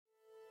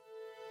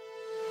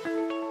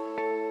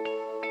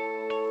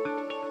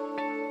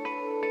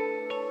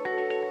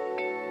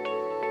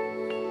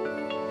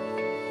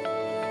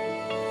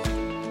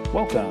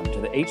Welcome to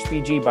the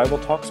HBG Bible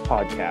Talks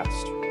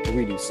podcast, where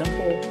we do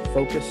simple,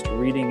 focused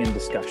reading and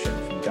discussion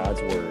from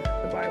God's Word,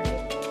 the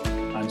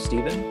Bible. I'm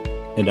Stephen.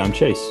 And I'm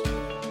Chase.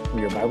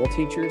 We are Bible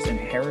teachers in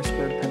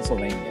Harrisburg,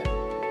 Pennsylvania,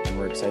 and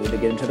we're excited to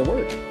get into the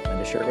Word and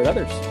to share it with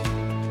others.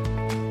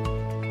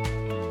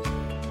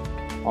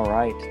 All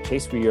right,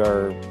 Chase, we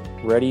are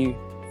ready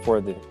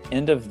for the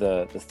end of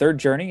the third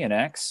journey in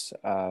Acts.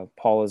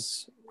 Paul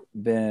has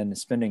been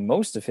spending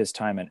most of his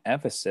time in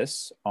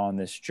Ephesus on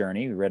this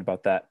journey. We read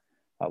about that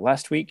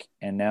last week,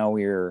 and now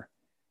we're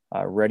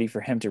ready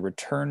for him to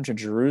return to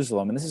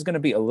Jerusalem. And this is going to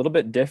be a little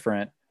bit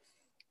different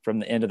from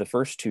the end of the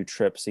first two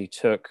trips he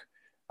took.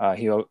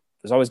 He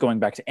was always going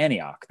back to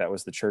Antioch. That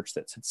was the church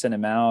that had sent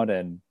him out,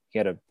 and he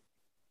had a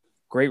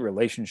great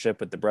relationship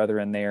with the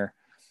brethren there.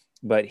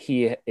 But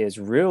he is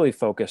really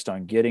focused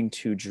on getting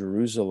to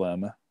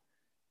Jerusalem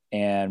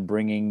and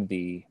bringing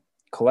the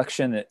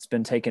collection that's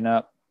been taken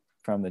up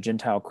from the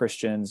Gentile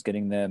Christians,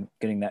 getting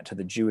that to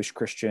the Jewish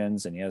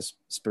Christians, and he has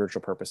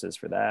spiritual purposes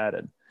for that.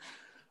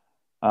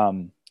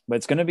 And but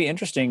it's going to be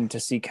interesting to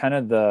see kind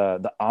of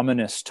the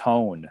ominous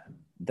tone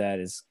that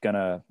is going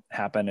to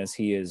happen as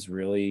he is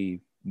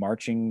really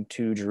marching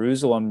to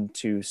Jerusalem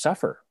to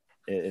suffer,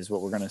 is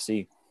what we're going to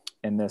see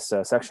in this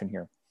section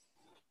here.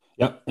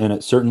 Yep, and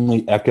it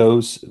certainly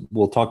echoes.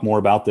 We'll talk more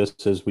about this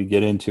as we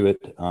get into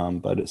it,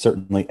 but it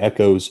certainly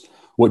echoes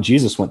what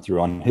Jesus went through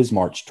on his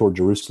march toward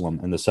Jerusalem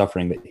and the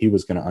suffering that he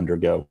was going to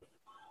undergo.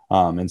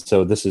 And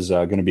so this is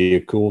going to be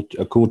a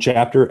cool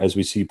chapter as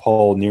we see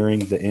Paul nearing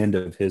the end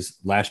of his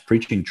last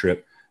preaching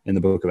trip in the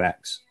book of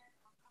Acts.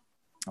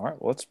 All right,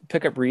 well, let's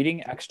pick up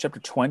reading Acts chapter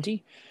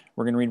 20.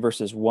 We're going to read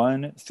verses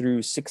 1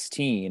 through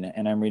 16,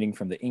 and I'm reading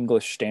from the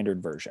English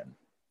Standard Version.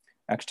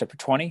 Acts chapter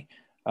 20,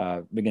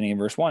 beginning in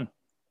verse 1.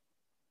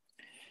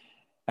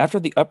 After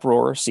the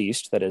uproar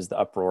ceased, that is the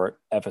uproar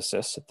at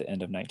Ephesus at the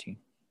end of 19,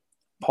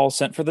 Paul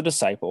sent for the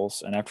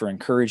disciples, and after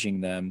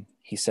encouraging them,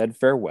 he said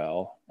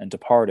farewell and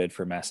departed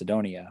for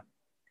Macedonia.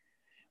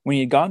 When he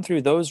had gone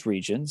through those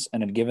regions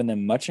and had given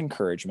them much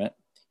encouragement,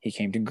 he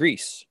came to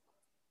Greece.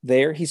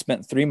 There he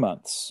spent 3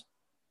 months.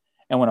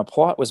 And when a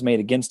plot was made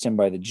against him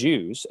by the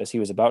Jews, as he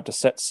was about to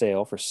set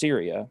sail for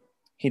Syria,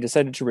 he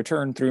decided to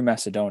return through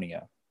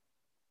Macedonia.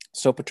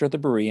 Sopater the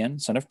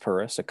Berean, son of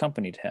Pyrrhus,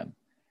 accompanied him,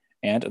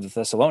 and of the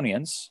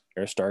Thessalonians,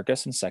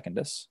 Aristarchus and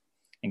Secundus,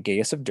 and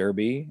Gaius of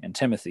Derbe and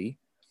Timothy,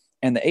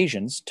 and the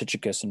Asians,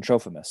 Tychicus and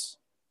Trophimus.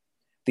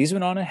 These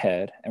went on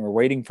ahead and were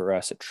waiting for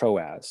us at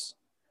Troas.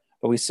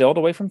 But we sailed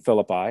away from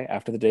Philippi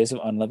after the days of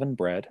unleavened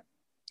bread,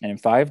 and in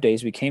 5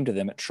 days we came to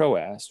them at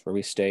Troas, where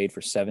we stayed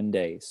for 7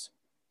 days.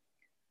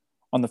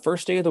 On the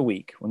first day of the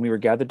week, when we were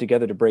gathered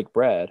together to break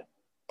bread,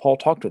 Paul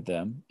talked with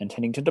them,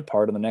 intending to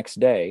depart on the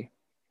next day,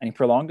 and he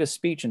prolonged his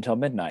speech until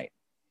midnight.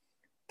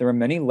 There were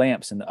many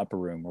lamps in the upper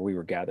room where we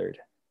were gathered,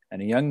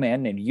 and a young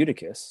man named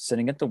Eutychus,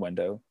 sitting at the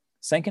window,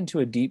 sank into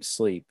a deep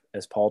sleep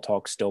as Paul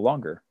talked still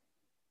longer.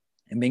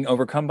 And being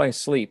overcome by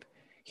sleep,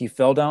 he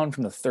fell down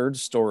from the 3rd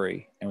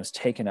story and was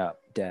taken up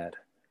dead.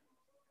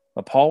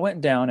 But Paul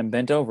went down and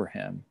bent over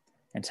him,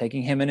 and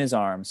taking him in his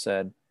arms,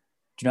 said,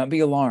 "Do not be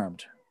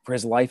alarmed, for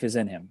his life is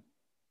in him."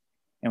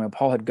 And when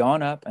Paul had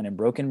gone up and had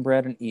broken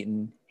bread and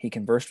eaten, he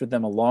conversed with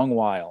them a long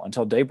while,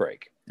 until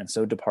daybreak, and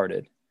so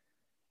departed.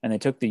 And they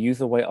took the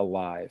youth away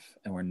alive,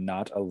 and were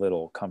not a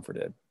little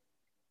comforted.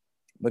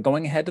 But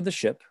going ahead to the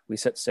ship, we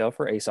set sail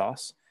for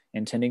Assos,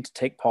 intending to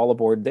take Paul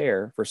aboard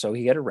there, for so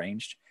he had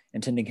arranged,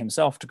 intending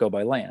himself to go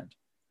by land.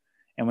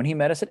 And when he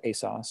met us at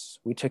Assos,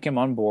 we took him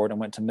on board and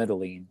went to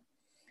Mytilene.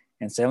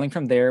 And sailing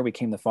from there, we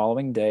came the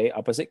following day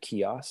opposite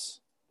Chios.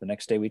 The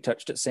next day we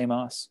touched at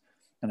Samos,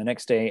 and the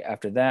next day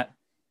after that,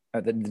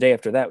 the day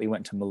after that, we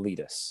went to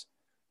Miletus.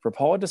 For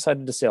Paul had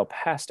decided to sail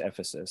past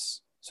Ephesus,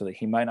 so that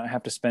he might not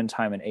have to spend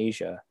time in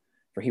Asia,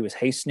 for he was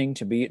hastening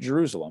to be at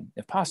Jerusalem,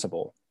 if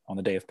possible, on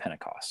the day of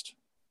Pentecost.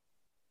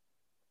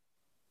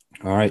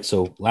 All right,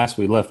 so last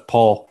we left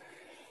Paul,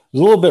 it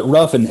was a little bit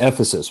rough in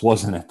Ephesus,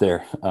 wasn't it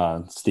there,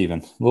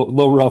 Stephen? A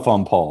little rough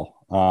on Paul.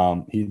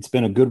 He'd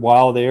spent a good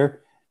while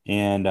there,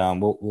 and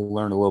we'll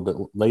learn a little bit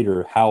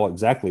later how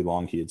exactly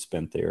long he had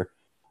spent there.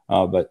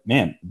 But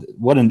man,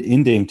 what an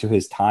ending to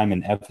his time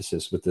in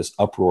Ephesus with this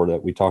uproar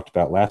that we talked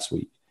about last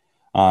week.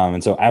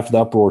 And so after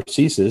the uproar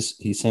ceases,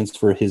 he sends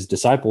for his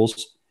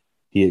disciples,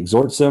 he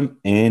exhorts them,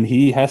 and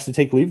he has to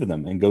take leave of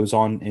them and goes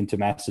on into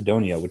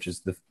Macedonia, which is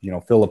the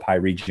Philippi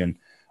region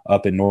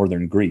up in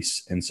northern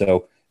Greece. And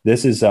so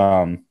this is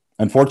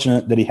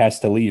unfortunate that he has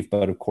to leave,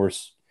 but of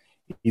course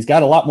he's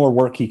got a lot more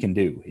work he can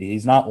do.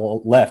 He's not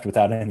left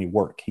without any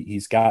work.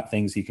 He's got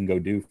things he can go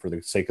do for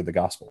the sake of the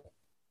gospel.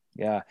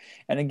 Yeah.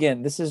 And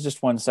again, this is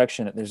just one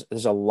section.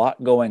 There's a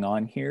lot going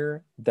on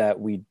here that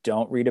we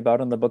don't read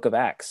about in the book of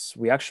Acts.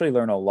 We actually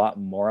learn a lot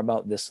more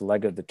about this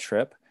leg of the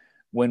trip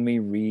when we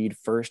read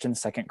 1st and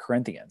 2nd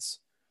Corinthians.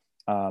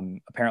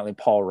 Apparently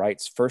Paul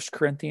writes 1st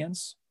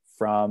Corinthians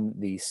from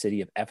the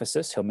city of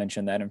Ephesus. He'll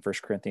mention that in 1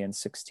 Corinthians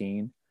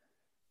 16.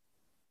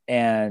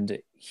 And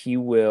he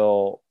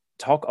will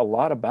talk a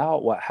lot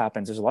about what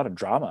happens. There's a lot of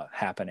drama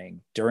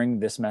happening during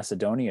this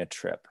Macedonia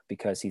trip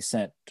because he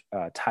sent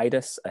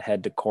Titus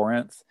ahead to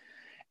Corinth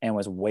and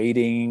was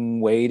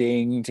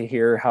waiting to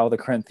hear how the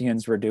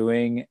Corinthians were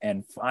doing,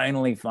 and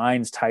finally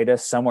finds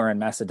Titus somewhere in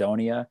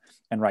Macedonia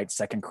and writes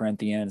 2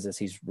 Corinthians as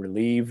he's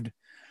relieved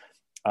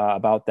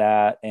about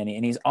that. And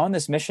he's on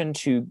this mission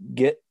to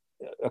get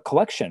a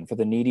collection for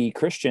the needy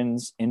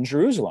Christians in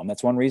Jerusalem.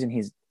 That's one reason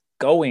he's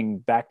going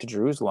back to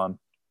Jerusalem.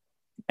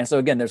 And so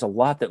again, there's a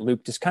lot that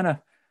Luke just kind of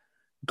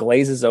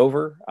glazes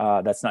over.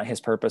 That's not his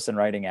purpose in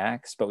writing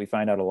Acts, but we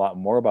find out a lot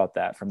more about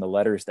that from the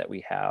letters that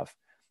we have,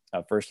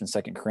 1st and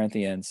 2nd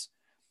Corinthians.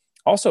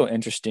 Also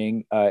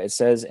interesting, it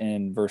says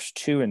in verse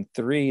 2 and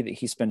 3 that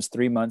he spends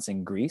 3 months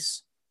in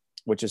Greece,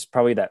 which is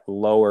probably that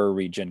lower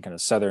region, kind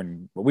of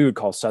southern, what we would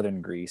call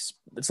southern Greece.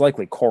 It's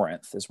likely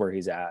Corinth is where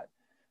he's at.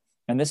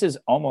 And this is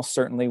almost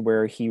certainly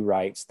where he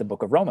writes the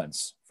book of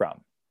Romans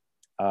from.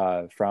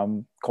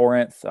 From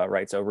Corinth,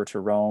 writes over to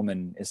Rome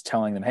and is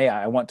telling them, hey,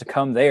 I want to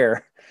come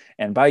there.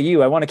 And by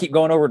you, I want to keep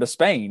going over to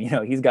Spain. You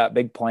know, he's got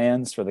big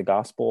plans for the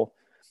gospel.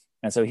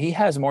 And so he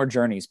has more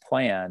journeys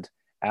planned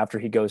after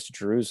he goes to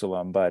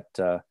Jerusalem. But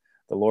the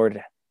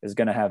Lord is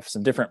going to have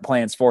some different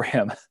plans for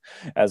him,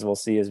 as we'll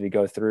see as we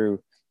go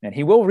through. And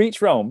he will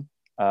reach Rome,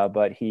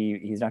 but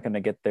he's not going to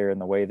get there in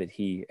the way that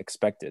he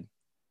expected.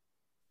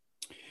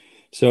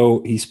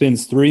 So he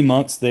spends 3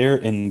 months there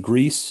in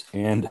Greece,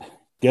 and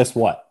guess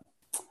what?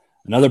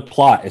 Another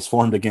plot is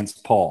formed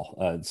against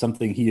Paul,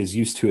 something he is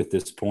used to at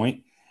this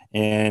point,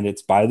 and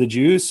it's by the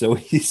Jews. So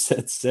he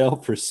sets sail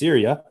for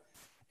Syria,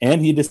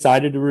 and he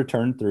decided to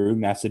return through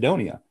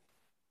Macedonia.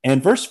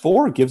 And verse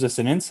 4 gives us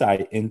an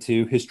insight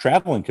into his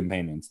traveling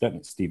companions, doesn't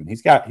it, Stephen?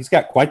 He's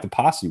got quite the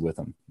posse with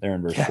him there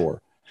in verse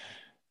 4.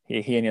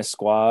 He and his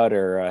squad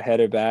are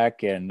headed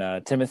back,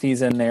 and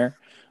Timothy's in there,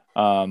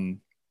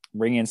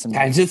 bringing some.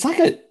 Guys,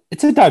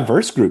 it's a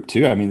diverse group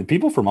too. I mean, the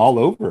people from all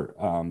over.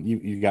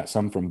 You got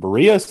some from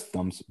Berea,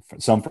 some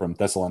from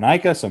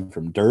Thessalonica, some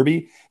from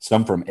Derbe,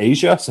 some from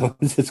Asia. So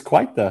it's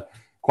quite the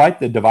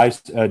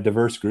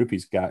diverse group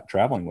he's got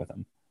traveling with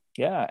him.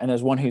 Yeah, and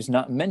there's one who's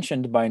not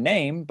mentioned by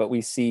name, but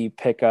we see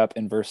pick up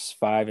in verse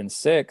 5 and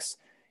 6.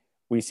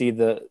 We see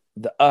the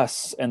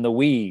us and the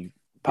we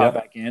pop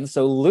back in.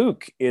 So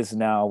Luke is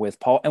now with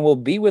Paul and will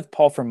be with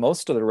Paul for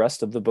most of the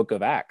rest of the book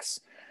of Acts.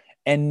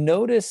 And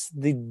notice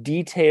the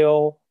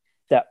detail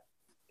that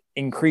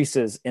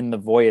increases in the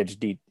voyage,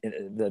 the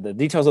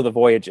details of the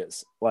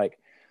voyages. Like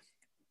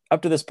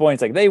up to this point,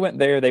 it's like they went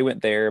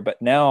there.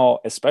 But now,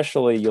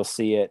 especially, you'll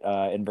see it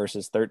in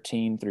verses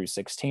 13 through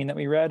 16 that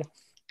we read.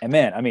 And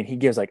man, I mean, he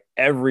gives like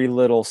every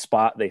little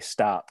spot they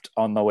stopped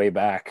on the way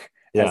back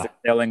as they're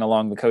sailing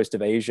along the coast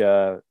of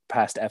Asia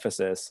past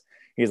Ephesus.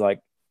 He's like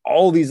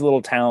all these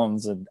little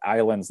towns and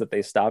islands that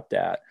they stopped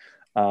at.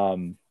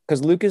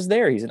 Because Luke is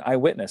there. He's an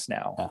eyewitness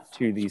now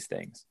to these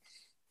things.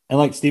 And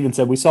like Stephen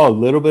said, we saw a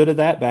little bit of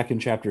that back in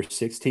chapter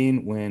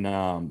 16 when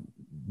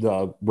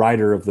the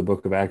writer of the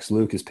book of Acts,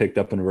 Luke, is picked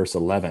up in verse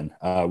 11.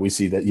 We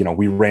see that,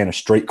 we ran a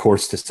straight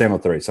course to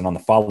Samothrace and on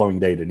the following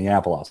day to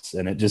Neapolis.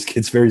 And it just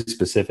gets very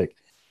specific.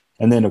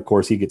 And then, of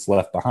course, he gets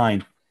left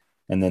behind.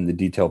 And then the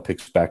detail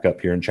picks back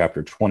up here in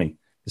chapter 20.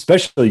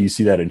 Especially you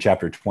see that in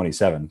chapter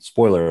 27.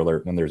 Spoiler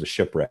alert, when there's a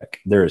shipwreck.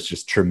 There is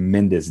just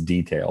tremendous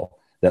detail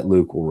that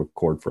Luke will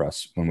record for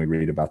us when we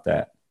read about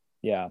that.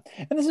 Yeah.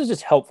 And this is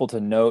just helpful to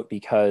note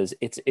because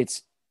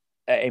it's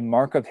a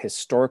mark of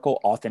historical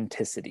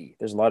authenticity.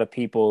 There's a lot of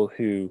people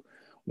who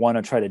want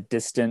to try to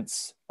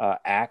distance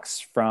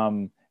Acts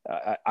from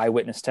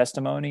eyewitness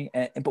testimony.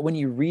 But when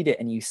you read it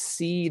and you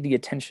see the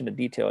attention to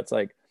detail, it's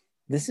like,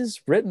 this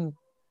is written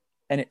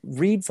and it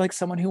reads like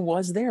someone who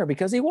was there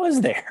because he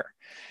was there.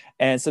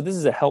 And so this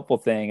is a helpful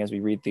thing as we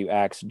read through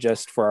Acts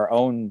just for our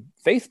own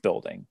faith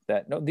building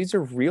that no, these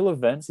are real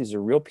events. These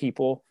are real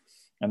people.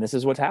 And this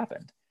is what's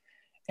happened.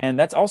 And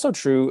that's also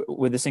true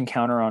with this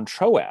encounter on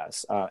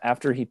Troas.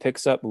 After he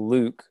picks up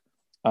Luke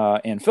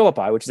in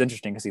Philippi, which is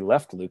interesting because he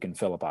left Luke in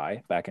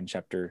Philippi back in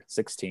chapter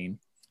 16.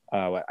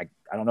 I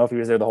don't know if he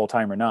was there the whole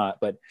time or not,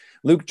 but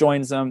Luke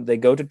joins them. They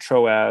go to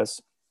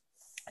Troas,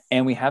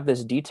 and we have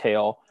this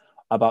detail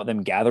about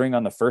them gathering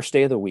on the first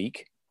day of the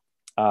week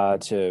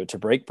to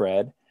break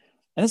bread.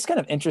 And it's kind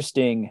of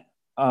interesting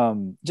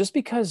just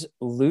because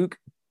Luke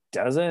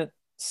doesn't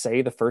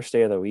say the first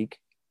day of the week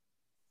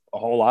a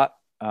whole lot.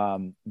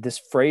 This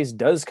phrase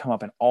does come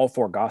up in all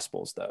four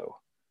Gospels, though,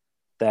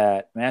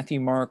 that Matthew,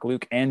 Mark,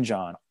 Luke, and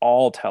John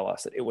all tell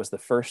us that it was the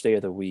first day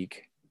of the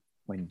week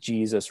when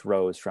Jesus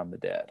rose from the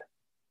dead.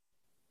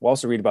 We'll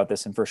also read about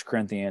this in 1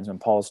 Corinthians when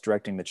Paul's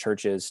directing the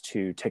churches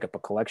to take up a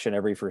collection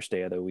every first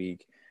day of the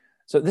week.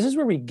 So this is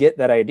where we get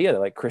that idea that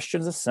like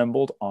Christians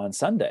assembled on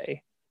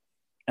Sunday,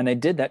 and they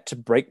did that to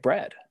break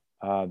bread.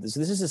 This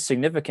is a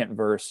significant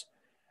verse,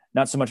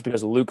 not so much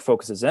because Luke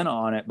focuses in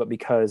on it, but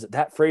because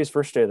that phrase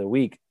first day of the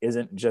week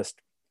isn't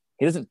just,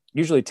 he doesn't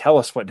usually tell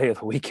us what day of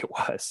the week it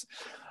was.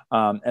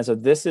 And so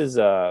this is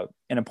an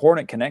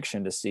important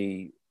connection to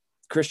see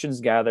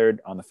Christians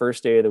gathered on the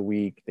first day of the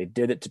week. They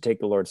did it to take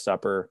the Lord's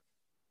Supper.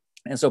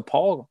 And so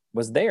Paul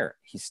was there.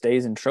 He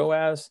stays in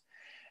Troas,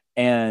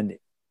 and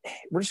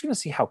we're just going to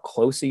see how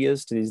close he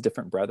is to these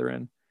different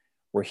brethren,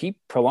 where he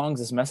prolongs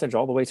this message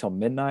all the way till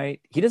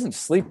midnight. He doesn't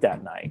sleep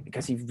that night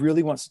because he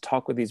really wants to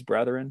talk with these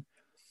brethren.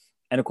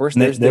 And of course,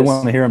 they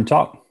want to hear him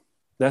talk.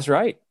 That's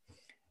right.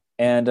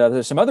 And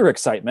there's some other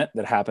excitement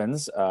that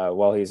happens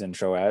while he's in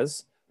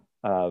Troas.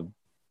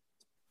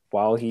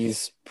 While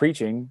he's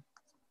preaching,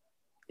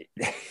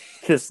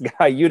 this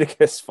guy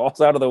Eutychus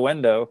falls out of the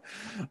window.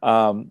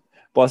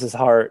 Bless his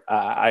heart.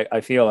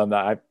 I feel him.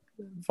 I've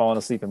fallen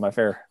asleep in my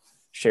fair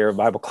share of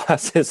Bible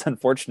classes,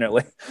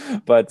 unfortunately.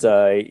 But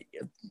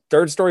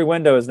third story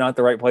window is not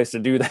the right place to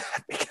do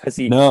that because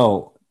he.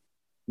 No.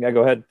 Yeah,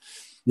 go ahead.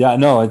 Yeah,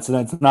 no, it's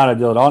not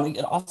ideal at all.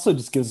 It also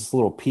just gives us a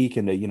little peek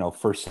into,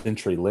 first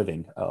century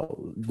living.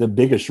 The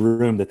biggest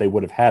room that they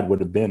would have had would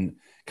have been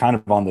kind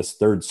of on this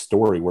third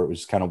story where it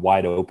was kind of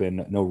wide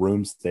open, no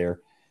rooms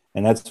there.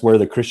 And that's where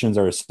the Christians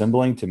are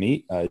assembling to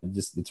meet.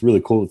 It's really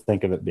cool to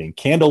think of it being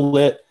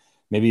candlelit,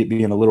 maybe it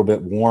being a little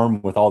bit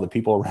warm with all the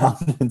people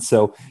around. And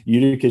so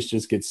Eutychus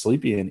just gets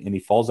sleepy and he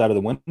falls out of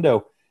the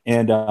window.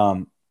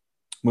 And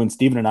when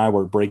Stephen and I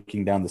were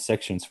breaking down the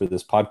sections for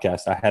this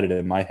podcast, I had it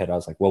in my head. I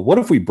was like, well, what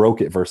if we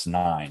broke at verse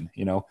 9?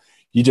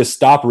 You just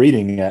stop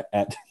reading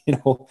at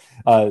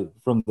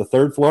from the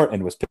third floor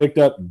and was picked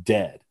up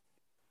dead.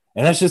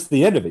 And that's just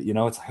the end of it.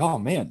 It's like, oh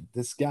man,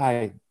 this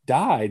guy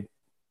died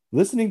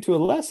listening to a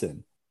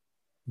lesson.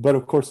 But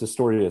of course, the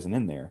story isn't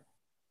in there.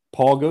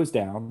 Paul goes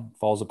down,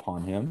 falls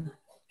upon him,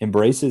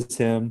 embraces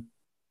him,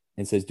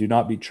 and says, do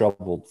not be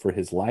troubled, for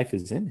his life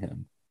is in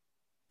him.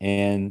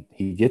 And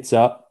he gets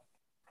up.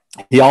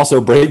 He also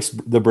breaks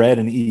the bread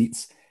and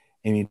eats,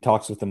 and he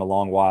talks with them a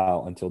long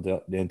while until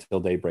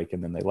daybreak,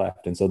 and then they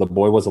left. And so the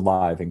boy was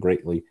alive and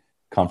greatly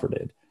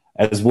comforted,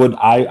 as would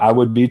I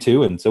would be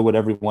too, and so would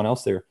everyone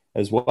else there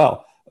as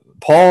well.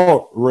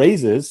 Paul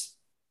raises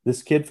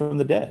this kid from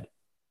the dead.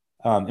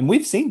 And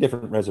we've seen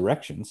different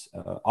resurrections.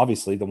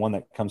 Obviously, the one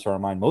that comes to our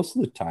mind most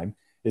of the time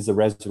is the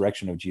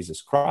resurrection of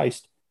Jesus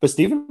Christ. But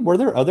Stephen, were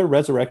there other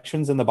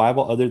resurrections in the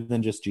Bible other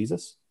than just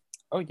Jesus?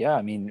 Oh, yeah.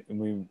 I mean,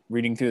 we're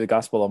reading through the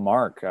Gospel of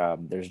Mark.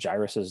 There's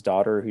Jairus'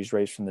 daughter who's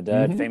raised from the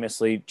dead. Mm-hmm.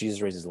 Famously,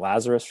 Jesus raises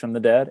Lazarus from the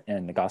dead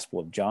in the Gospel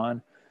of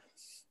John.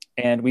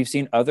 And we've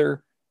seen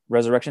other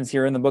resurrections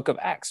here in the book of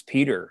Acts.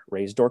 Peter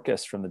raised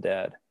Dorcas from the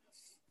dead.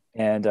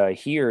 And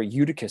here,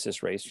 Eutychus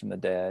is raised from the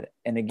dead.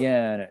 And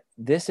again,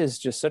 this is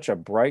just such a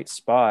bright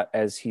spot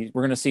we're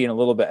going to see in a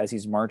little bit as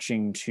he's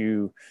marching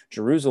to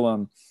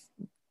Jerusalem.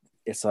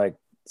 It's like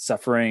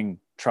suffering,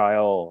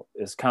 trial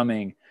is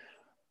coming.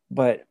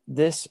 But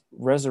this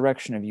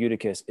resurrection of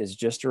Eutychus is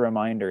just a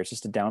reminder. It's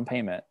just a down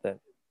payment that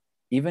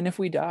even if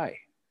we die,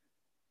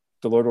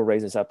 the Lord will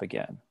raise us up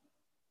again.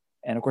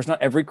 And of course,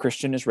 not every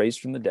Christian is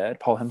raised from the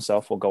dead. Paul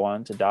himself will go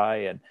on to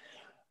die.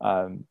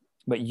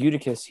 But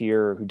Eutychus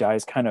here, who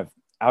dies kind of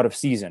out of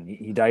season,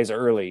 he dies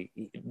early.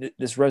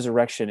 This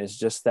resurrection is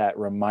just that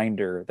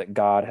reminder that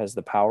God has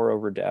the power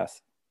over death,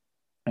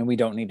 and we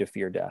don't need to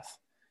fear death.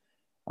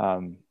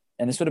 And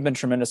this would have been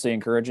tremendously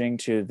encouraging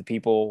to the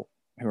people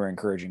who are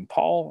encouraging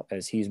Paul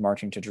as he's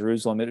marching to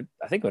Jerusalem.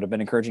 I think it would have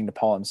been encouraging to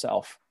Paul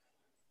himself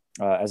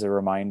as a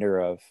reminder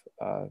of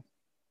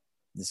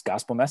this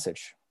gospel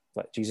message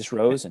that Jesus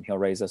rose and he'll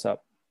raise us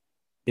up.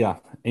 Yeah,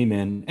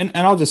 amen. And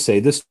I'll just say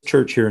this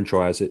church here in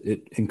Troas,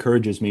 it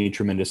encourages me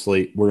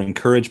tremendously. We're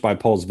encouraged by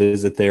Paul's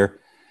visit there.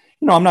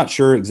 I'm not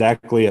sure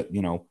exactly,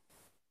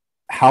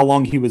 how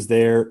long he was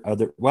there.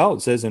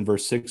 It says in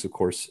verse 6, of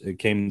course, it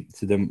came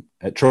to them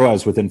at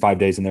Troas within 5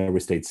 days, and there we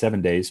stayed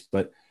 7 days.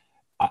 But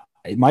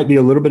it might be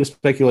a little bit of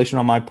speculation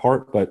on my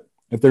part, but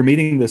if they're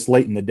meeting this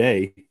late in the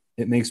day,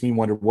 it makes me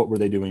wonder what were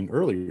they doing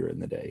earlier in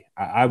the day.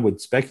 I would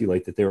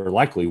speculate that they were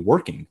likely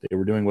working. They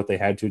were doing what they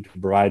had to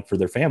provide for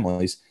their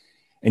families.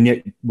 And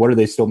yet, what are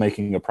they still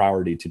making a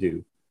priority to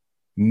do?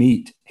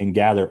 Meet and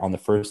gather on the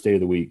first day of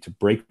the week to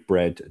break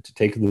bread, to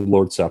take the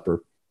Lord's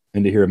Supper,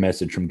 and to hear a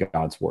message from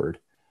God's word.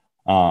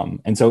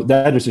 And so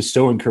that is just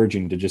so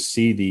encouraging to just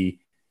see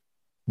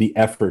the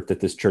effort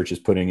that this church is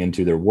putting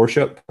into their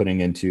worship,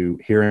 putting into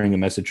hearing a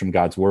message from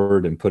God's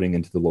word, and putting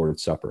into the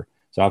Lord's Supper.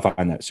 So I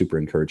find that super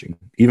encouraging.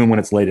 Even when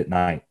it's late at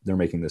night, they're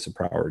making this a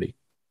priority.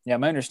 Yeah,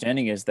 my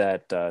understanding is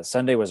that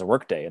Sunday was a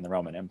work day in the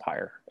Roman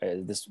Empire.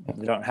 They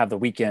don't have the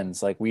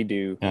weekends like we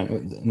do.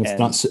 And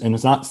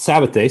it's not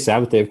Sabbath day.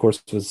 Sabbath day, of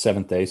course, was the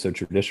seventh day. So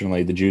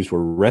traditionally, the Jews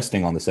were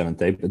resting on the seventh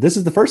day. But this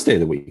is the first day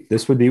of the week.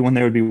 This would be when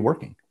they would be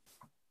working.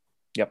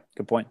 Yep,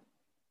 good point.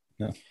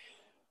 Yeah.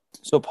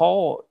 So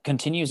Paul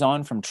continues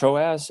on from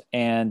Troas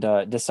and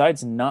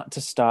decides not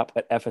to stop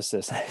at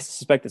Ephesus. I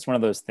suspect it's one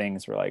of those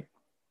things where, like,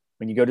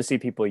 when you go to see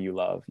people you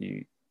love,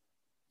 you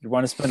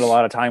want to spend a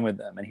lot of time with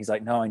them. And he's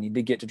like, no, I need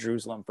to get to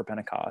Jerusalem for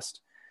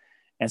Pentecost.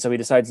 And so he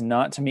decides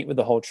not to meet with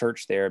the whole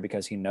church there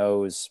because he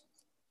knows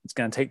it's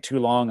going to take too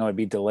long. I would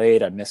be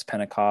delayed. I'd miss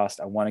Pentecost.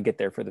 I want to get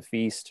there for the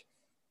feast.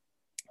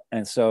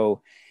 And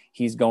so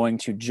he's going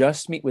to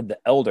just meet with the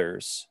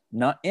elders,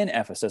 not in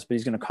Ephesus, but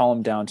he's going to call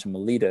them down to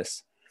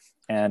Miletus.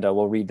 And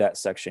we'll read that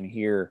section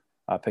here,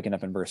 picking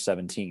up in verse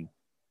 17.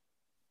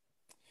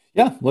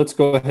 Yeah, let's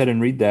go ahead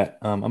and read that.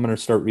 I'm going to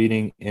start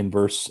reading in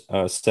verse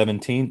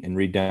 17 and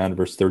read down to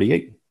verse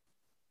 38.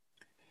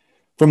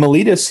 From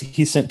Miletus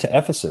he sent to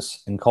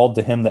Ephesus and called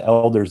to him the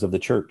elders of the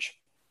church.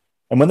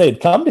 And when they had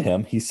come to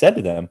him, he said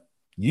to them,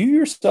 "You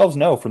yourselves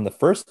know from the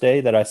first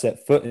day that I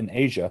set foot in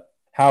Asia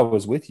how I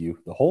was with you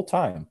the whole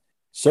time,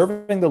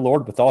 serving the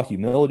Lord with all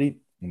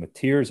humility and with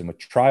tears and with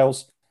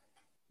trials,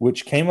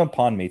 which came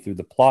upon me through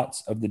the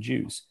plots of the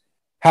Jews.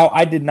 How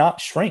I did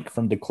not shrink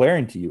from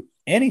declaring to you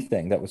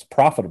anything that was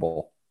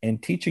profitable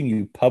and teaching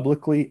you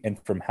publicly and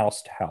from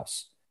house to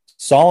house,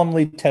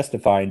 solemnly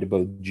testifying to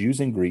both Jews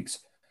and Greeks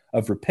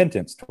of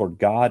repentance toward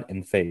God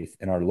and faith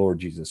in our Lord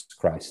Jesus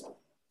Christ.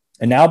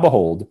 And now,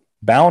 behold,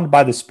 bound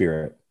by the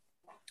Spirit,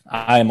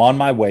 I am on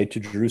my way to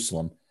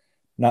Jerusalem,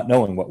 not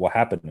knowing what will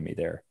happen to me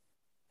there,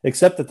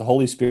 except that the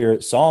Holy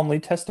Spirit solemnly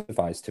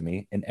testifies to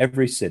me in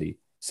every city,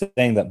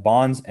 saying that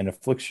bonds and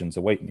afflictions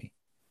await me.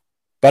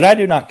 But I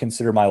do not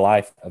consider my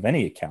life of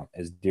any account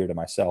as dear to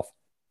myself,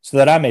 so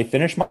that I may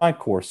finish my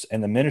course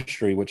and the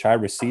ministry which I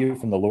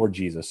received from the Lord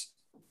Jesus,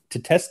 to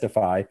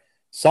testify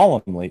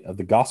solemnly of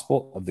the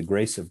gospel of the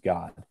grace of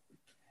God.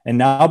 And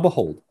now,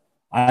 behold,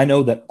 I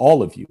know that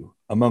all of you,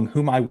 among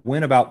whom I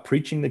went about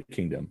preaching the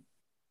kingdom,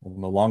 will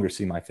no longer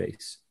see my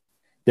face.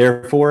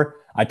 Therefore,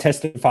 I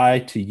testify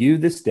to you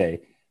this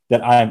day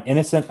that I am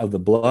innocent of the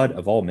blood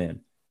of all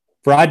men.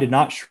 For I did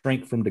not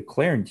shrink from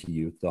declaring to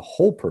you the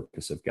whole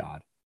purpose of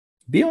God.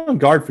 Be on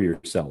guard for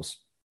yourselves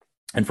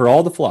and for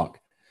all the flock,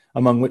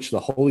 among which the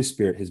Holy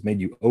Spirit has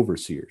made you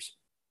overseers,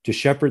 to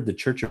shepherd the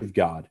church of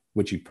God,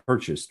 which he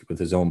purchased with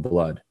his own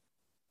blood.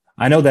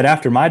 I know that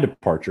after my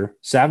departure,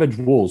 savage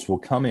wolves will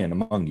come in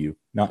among you,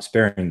 not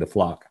sparing the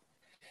flock.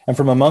 And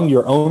from among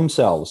your own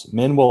selves,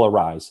 men will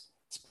arise,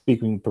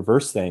 speaking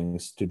perverse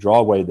things to draw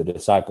away the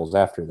disciples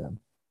after them.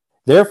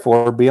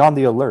 Therefore, be on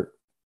the alert,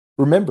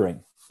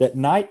 remembering that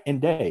night and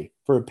day,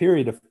 for a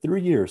period of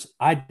 3 years,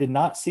 I did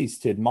not cease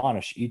to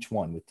admonish each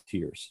one with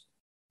tears.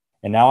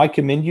 And now I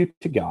commend you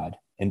to God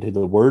and to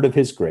the word of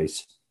his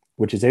grace,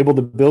 which is able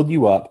to build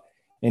you up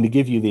and to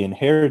give you the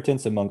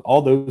inheritance among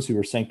all those who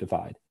are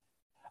sanctified.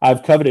 I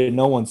have coveted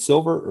no one's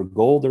silver or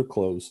gold or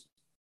clothes.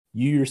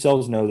 You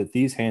yourselves know that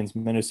these hands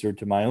ministered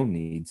to my own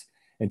needs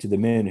and to the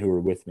men who were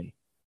with me.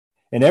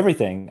 In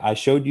everything, I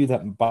showed you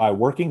that by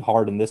working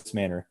hard in this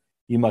manner,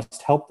 you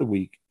must help the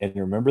weak and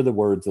remember the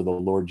words of the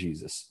Lord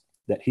Jesus,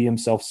 that he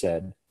himself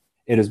said,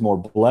 "It is more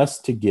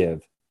blessed to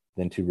give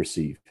than to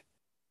receive."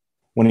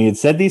 When he had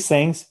said these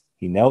things,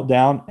 he knelt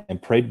down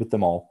and prayed with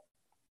them all.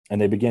 And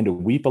they began to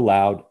weep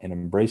aloud and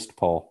embraced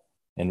Paul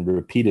and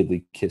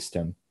repeatedly kissed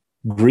him,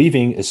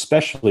 grieving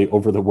especially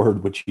over the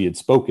word which he had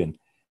spoken,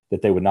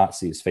 that they would not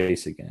see his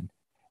face again.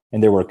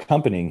 And they were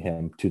accompanying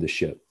him to the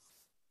ship.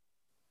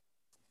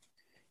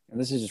 And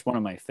this is just one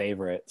of my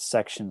favorite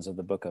sections of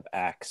the book of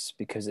Acts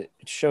because it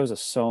shows us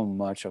so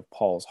much of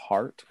Paul's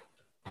heart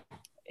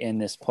in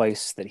this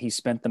place that he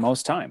spent the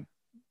most time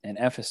in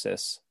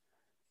Ephesus.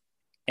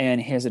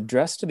 And his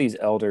address to these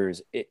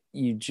elders,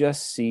 you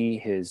just see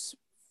his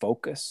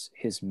focus,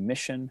 his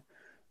mission,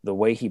 the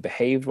way he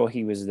behaved while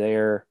he was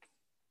there.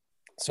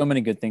 So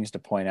many good things to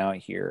point out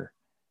here.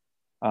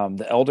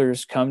 The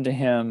elders come to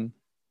him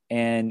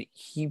and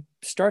he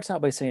starts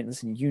out by saying,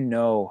 "Listen, you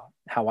know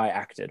how I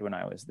acted when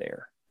I was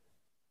there."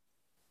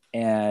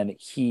 And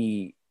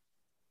he,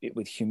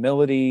 with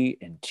humility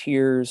and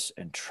tears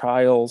and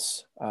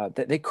trials,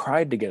 they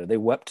cried together. They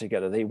wept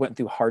together. They went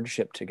through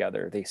hardship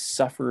together. They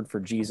suffered for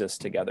Jesus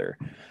together.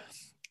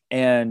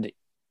 And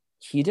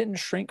he didn't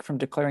shrink from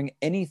declaring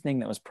anything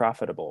that was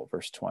profitable,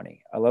 verse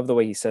 20. I love the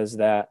way he says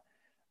that.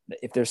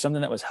 If there's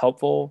something that was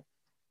helpful,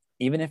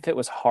 even if it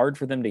was hard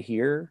for them to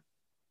hear,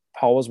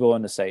 Paul was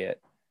willing to say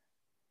it.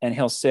 And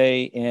he'll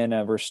say in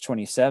verse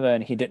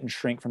 27, he didn't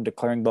shrink from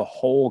declaring the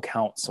whole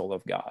counsel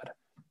of God.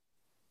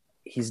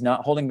 He's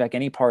not holding back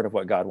any part of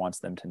what God wants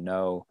them to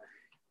know.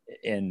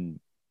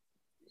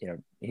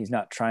 He's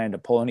not trying to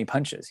pull any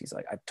punches. He's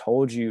like, I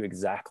told you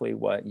exactly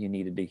what you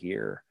needed to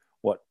hear,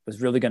 what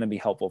was really going to be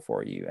helpful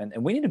for you.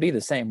 And we need to be the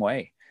same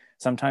way.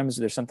 Sometimes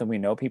there's something we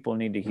know people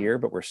need to hear,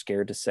 but we're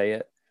scared to say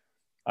it.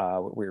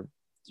 We're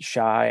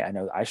shy. I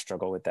know I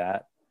struggle with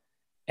that.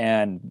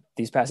 And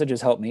these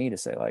passages help me to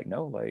say,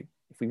 no,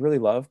 if we really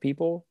love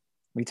people,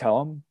 we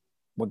tell them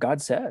what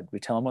God said. We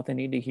tell them what they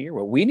need to hear,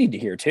 what we need to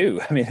hear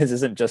too. I mean, this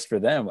isn't just for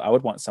them. I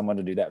would want someone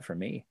to do that for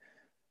me.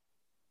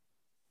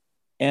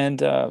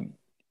 And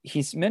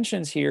he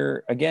mentions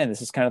here, again,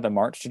 this is kind of the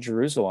march to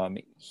Jerusalem.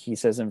 He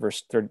says in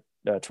verse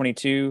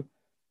 22,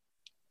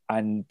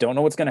 I don't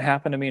know what's going to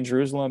happen to me in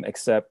Jerusalem,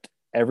 except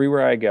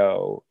everywhere I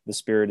go, the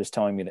Spirit is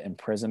telling me that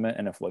imprisonment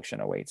and affliction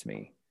awaits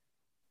me.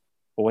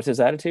 Well, what's his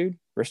attitude?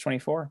 Verse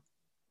 24.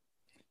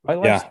 I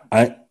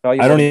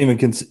don't even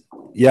consider.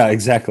 Yeah,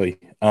 exactly.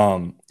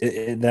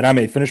 That I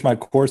may finish my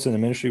course in the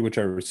ministry which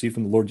I received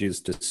from the Lord Jesus,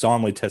 to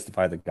solemnly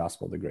testify the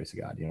gospel of the grace of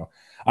God.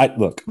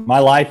 My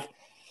life,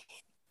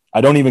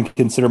 I don't even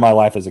consider my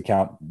life as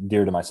account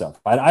dear to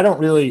myself. I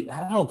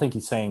don't think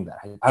he's saying that.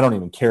 I don't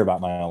even care about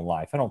my own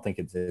life. I don't think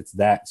it's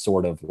that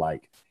sort of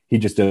he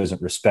just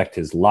doesn't respect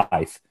his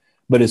life.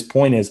 But his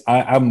point is,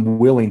 I'm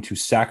willing to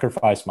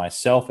sacrifice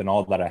myself and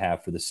all that I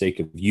have for the sake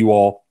of you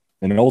all,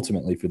 and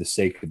ultimately for the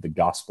sake of the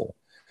gospel,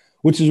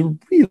 which is a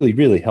really,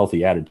 really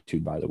healthy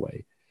attitude, by the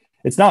way.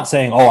 It's not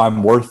saying, oh,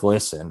 I'm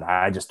worthless and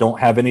I just don't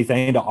have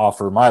anything to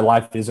offer. My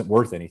life isn't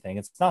worth anything.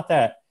 It's not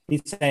that.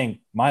 He's saying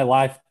my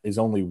life is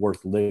only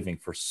worth living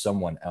for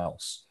someone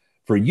else,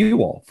 for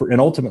you all,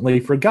 and ultimately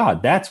for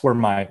God. That's where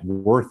my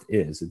worth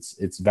is.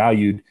 It's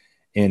valued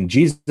in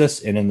Jesus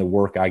and in the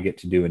work I get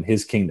to do in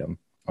his kingdom.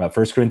 1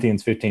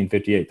 Corinthians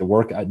 15:58,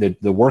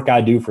 the work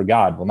I do for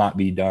God will not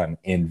be done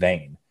in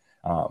vain.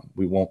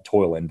 We won't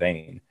toil in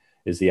vain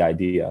is the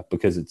idea,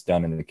 because it's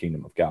done in the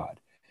kingdom of God.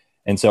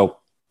 And so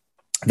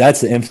that's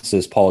the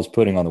emphasis Paul is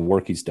putting on the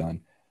work he's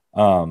done.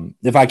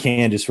 If I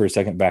can, just for a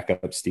second, back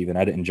up, Stephen,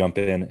 I didn't jump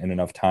in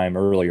enough time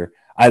earlier.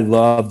 I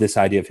love this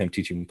idea of him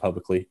teaching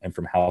publicly and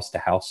from house to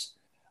house.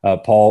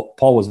 Paul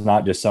was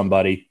not just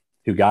somebody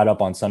who got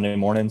up on Sunday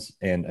mornings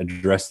and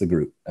addressed the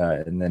group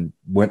and then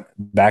went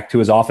back to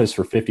his office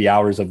for 50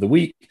 hours of the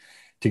week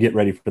to get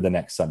ready for the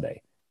next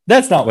Sunday.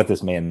 That's not what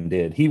this man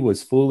did. He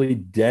was fully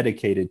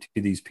dedicated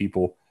to these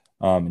people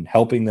and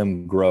helping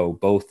them grow,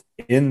 both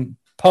in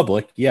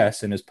public,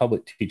 yes, in his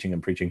public teaching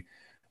and preaching,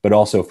 but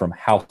also from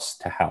house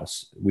to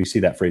house. We see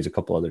that phrase a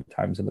couple other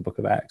times in the book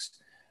of Acts,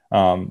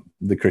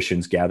 the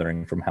Christians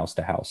gathering from house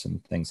to house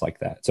and things like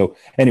that. So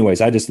anyways,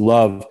 I just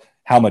love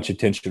how much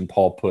attention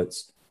Paul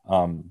puts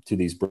to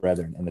these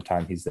brethren and the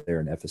time he's there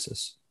in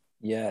Ephesus.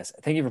 Yes,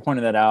 thank you for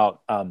pointing that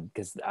out,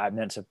 because I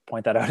meant to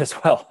point that out as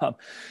well.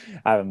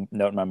 I have a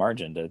note in my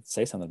margin to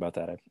say something about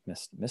that. I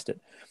missed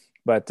it.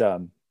 But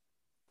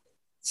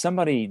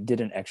somebody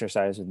did an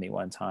exercise with me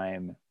one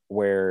time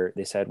where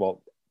they said,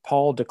 well,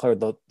 Paul declared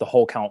the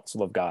whole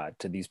counsel of God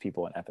to these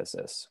people in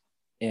Ephesus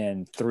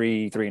in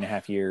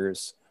 3.5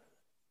 years.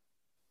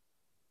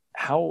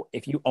 How,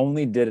 if you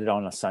only did it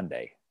on a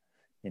Sunday,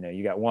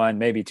 you got one,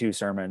 maybe two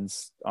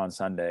sermons on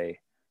Sunday,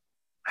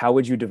 how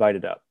would you divide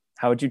it up?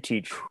 How would you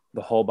teach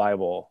the whole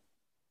Bible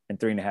in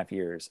 3.5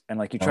 years? And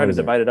like, you try to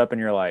divide it up and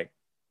you're like,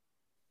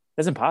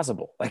 that's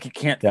impossible. Like, you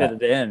can't fit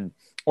it in.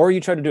 Or you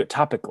try to do it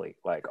topically.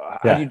 Like,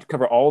 how do you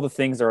cover all the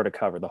things there are to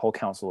cover, the whole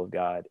counsel of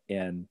God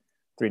in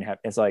 3.5?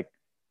 It's like,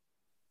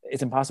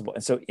 it's impossible.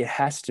 And so it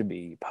has to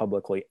be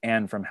publicly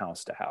and from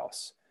house to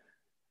house.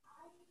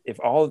 If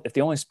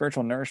the only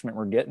spiritual nourishment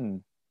we're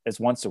getting is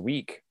once a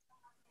week,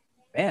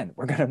 man,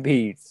 we're going to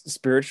be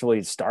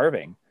spiritually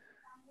starving.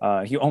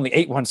 If you only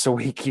ate once a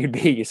week, you'd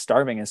be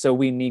starving. And so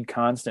we need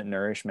constant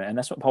nourishment. And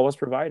that's what Paul was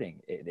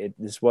providing.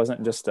 This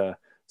wasn't just a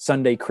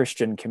Sunday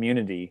Christian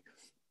community.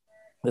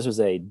 This was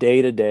a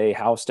day-to-day,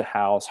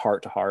 house-to-house,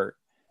 heart-to-heart.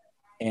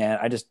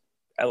 And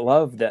I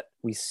love that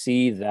we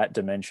see that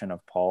dimension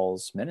of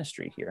Paul's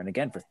ministry here. And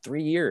again, for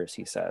 3 years,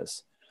 he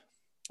says,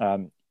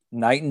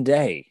 night and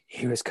day,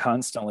 he was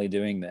constantly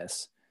doing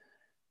this.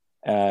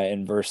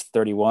 In verse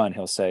 31,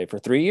 he'll say, for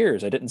 3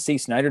 years, I didn't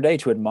cease night or day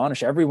to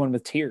admonish everyone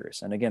with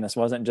tears. And again, this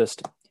wasn't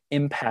just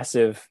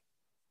impassive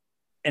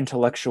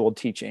intellectual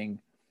teaching.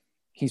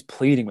 He's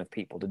pleading with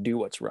people to do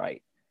what's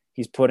right.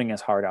 He's putting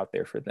his heart out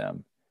there for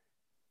them.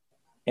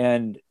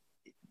 And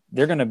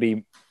they're going to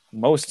be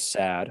most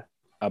sad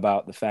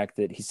about the fact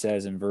that he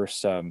says in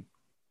verse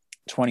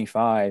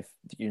 25,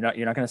 you're not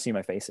going to see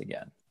my face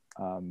again.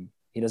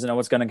 He doesn't know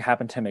what's going to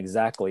happen to him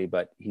exactly,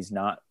 but he's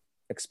not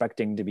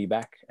expecting to be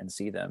back and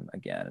see them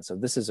again. And so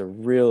this is it's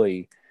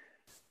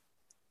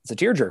a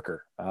tearjerker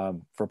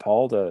for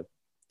Paul to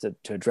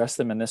address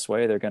them in this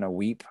way. They're going to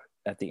weep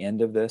at the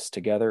end of this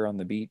together on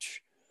the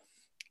beach.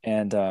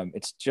 And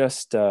it's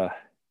just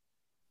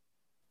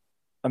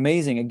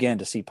amazing, again,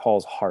 to see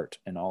Paul's heart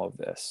in all of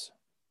this.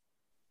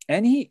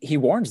 And he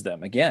warns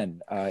them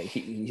again.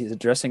 He's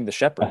addressing the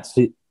shepherds.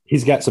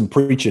 He's got some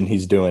preaching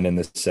he's doing in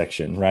this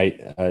section,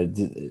 right?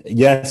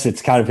 Yes,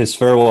 it's kind of his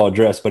farewell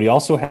address, but he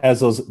also has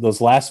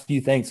those last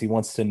few things he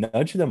wants to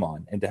nudge them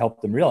on and to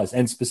help them realize.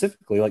 And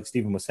specifically, like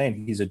Stephen was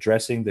saying, he's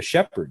addressing the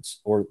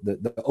shepherds or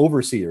the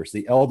overseers,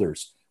 the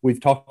elders.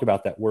 We've talked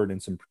about that word in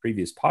some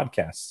previous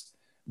podcasts.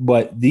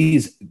 But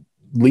these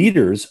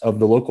leaders of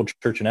the local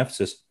church in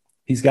Ephesus,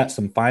 he's got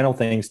some final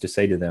things to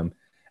say to them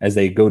as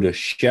they go to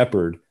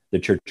shepherd the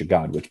church of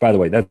God, which, by the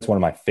way, that's one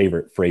of my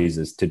favorite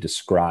phrases to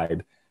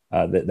describe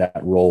that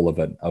role of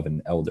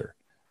an elder.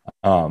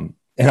 And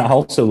I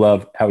also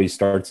love how he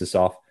starts this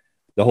off.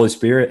 The Holy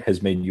Spirit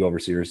has made you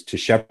overseers to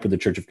shepherd the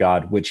church of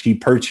God, which he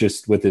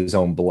purchased with his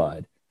own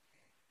blood.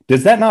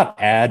 Does that not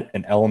add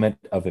an element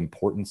of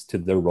importance to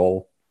their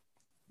role?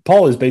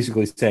 Paul is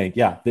basically saying,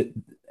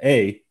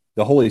 the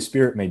Holy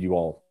Spirit made you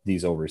all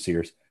these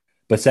overseers.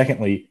 But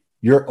secondly,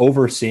 you're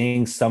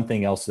overseeing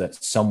something else that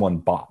someone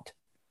bought.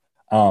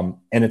 And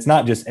it's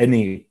not just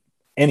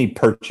any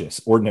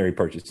purchase, ordinary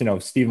purchase.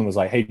 Stephen was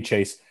like, hey,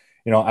 Chase,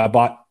 I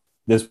bought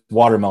this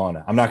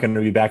watermelon. I'm not going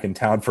to be back in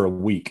town for a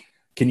week.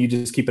 Can you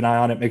just keep an eye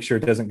on it, make sure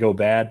it doesn't go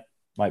bad?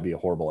 Might be a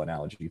horrible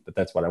analogy, but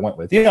that's what I went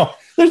with.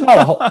 There's not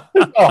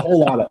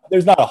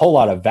a whole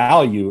lot of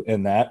value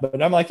in that,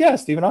 but I'm like, yeah,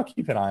 Stephen, I'll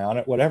keep an eye on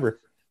it, whatever.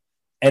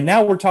 And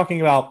now we're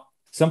talking about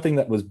something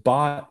that was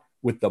bought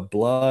with the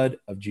blood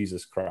of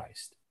Jesus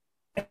Christ.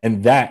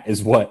 And that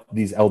is what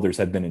these elders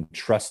have been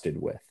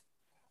entrusted with.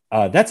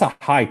 That's a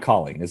high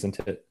calling, isn't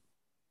it?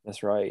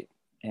 That's right.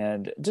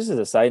 And just as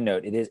a side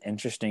note, it is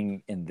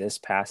interesting in this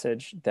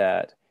passage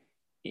that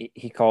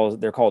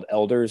they're called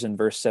elders in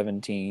verse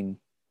 17.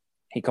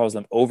 He calls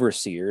them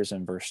overseers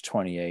in verse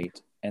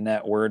 28. And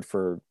that word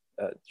for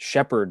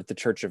shepherd the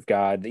church of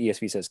God, the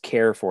ESV says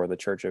care for the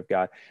church of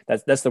God.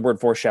 That's the word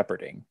for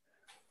shepherding.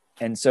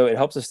 And so it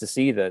helps us to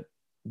see that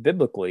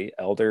biblically,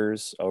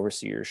 elders,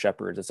 overseers,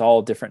 shepherds, it's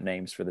all different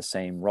names for the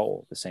same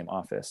role, the same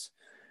office.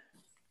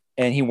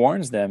 And he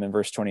warns them in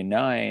verse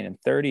 29 and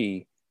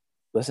 30,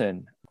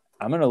 listen,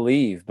 I'm going to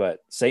leave, but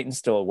Satan's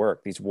still at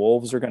work. These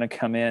wolves are going to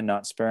come in,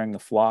 not sparing the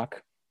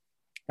flock.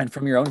 And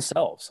from your own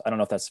selves, I don't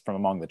know if that's from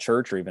among the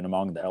church or even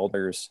among the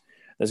elders,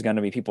 there's going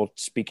to be people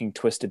speaking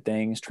twisted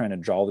things, trying to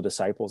draw the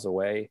disciples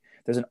away.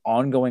 There's an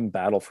ongoing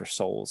battle for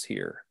souls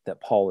here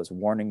that Paul is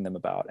warning them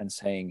about and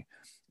saying,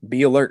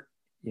 be alert,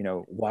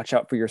 watch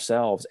out for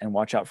yourselves and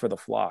watch out for the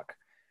flock,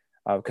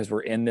 because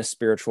we're in this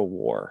spiritual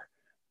war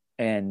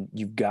and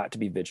you've got to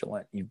be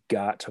vigilant. You've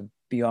got to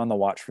be on the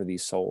watch for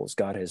these souls.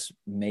 God has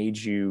made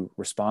you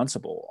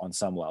responsible on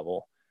some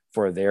level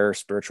for their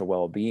spiritual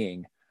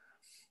well-being.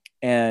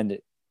 And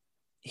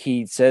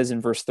he says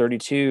in verse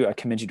 32, I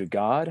commend you to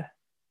God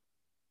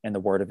and the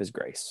word of his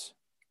grace,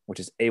 which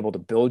is able to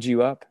build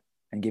you up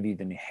and give you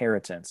the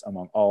inheritance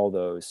among all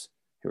those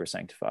who are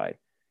sanctified.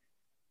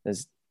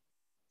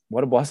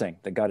 What a blessing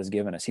that God has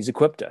given us. He's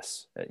equipped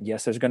us.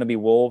 Yes, there's going to be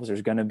wolves,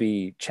 there's going to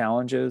be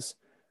challenges,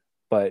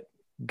 but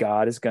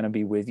God is going to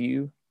be with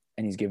you,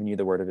 and he's given you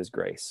the word of his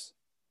grace.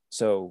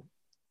 So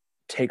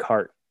take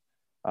heart.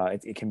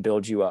 It can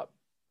build you up.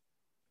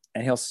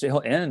 And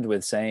he'll end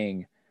with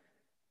saying,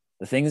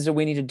 the things that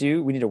we need to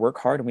do, we need to work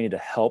hard and we need to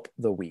help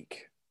the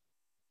weak.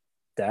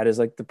 That is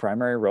like the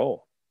primary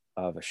role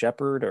of a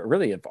shepherd, or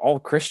really of all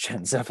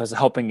Christians, of us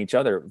helping each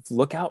other.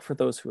 Look out for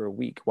those who are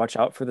weak. Watch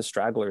out for the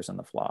stragglers in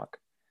the flock.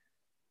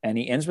 And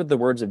he ends with the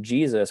words of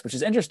Jesus, which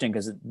is interesting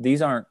because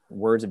these aren't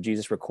words of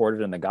Jesus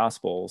recorded in the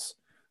Gospels,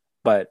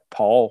 but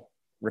Paul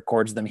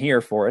records them here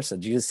for us.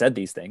 And Jesus said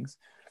these things.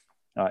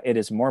 It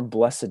is more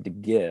blessed to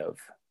give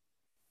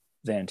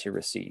than to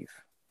receive.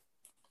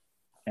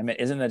 I mean,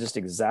 isn't that just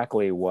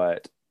exactly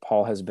what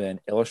Paul has been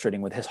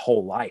illustrating with his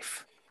whole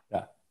life?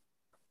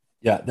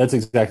 Yeah, that's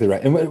exactly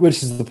right. And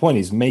which is the point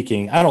he's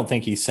making. I don't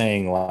think he's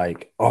saying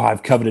like, oh,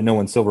 I've coveted no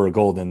one's silver or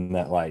gold, and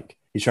that like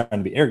he's trying to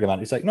be arrogant about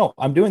it. He's like, no,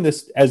 I'm doing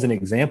this as an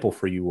example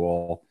for you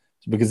all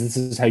because this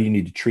is how you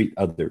need to treat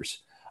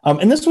others.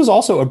 And this was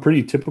also a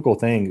pretty typical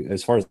thing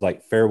as far as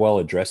like farewell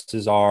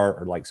addresses are,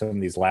 or like some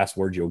of these last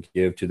words you'll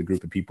give to the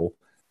group of people.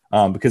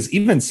 Because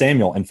even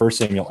Samuel in 1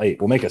 Samuel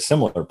 8 will make a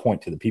similar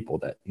point to the people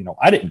that,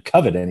 I didn't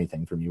covet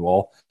anything from you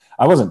all.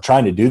 I wasn't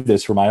trying to do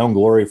this for my own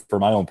glory, for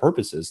my own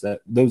purposes.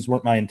 That those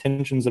weren't my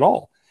intentions at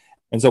all.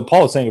 And so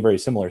Paul is saying a very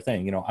similar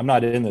thing. I'm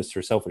not in this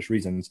for selfish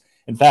reasons.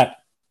 In fact,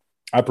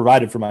 I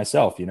provided for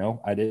myself.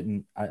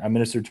 I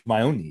ministered to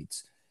my own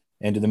needs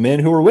and to the men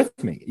who were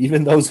with me,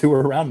 even those who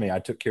were around me. I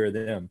took care of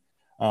them.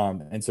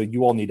 And so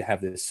you all need to have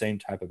this same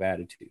type of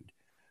attitude.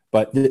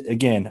 But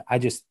again, I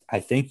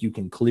think you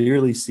can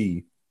clearly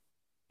see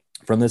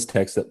from this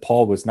text that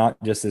Paul was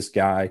not just this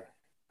guy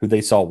who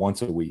they saw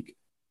once a week.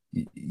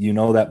 You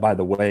know that by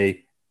the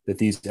way that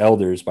these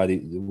elders, by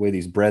the way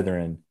these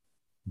brethren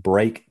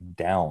break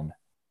down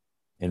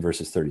in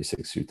verses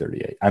 36 through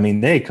 38. I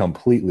mean, they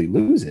completely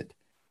lose it.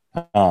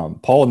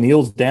 Paul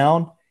kneels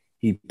down.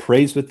 He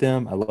prays with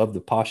them. I love the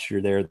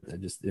posture there,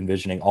 just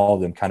envisioning all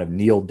of them kind of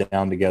kneel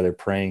down together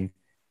praying,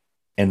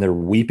 and they're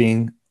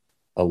weeping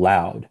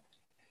aloud.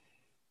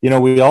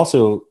 We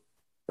also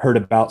heard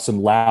about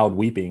some loud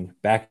weeping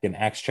back in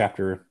Acts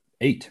chapter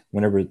 8,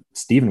 whenever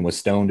Stephen was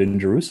stoned in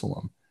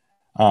Jerusalem.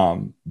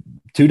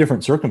 Two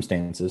different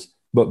circumstances,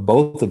 but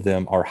both of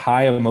them are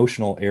high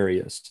emotional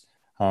areas.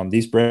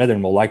 These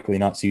brethren will likely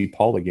not see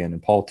Paul again,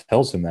 and Paul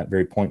tells them that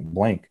very point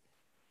blank.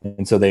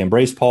 And so they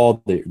embrace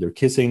Paul, they're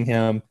kissing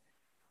him,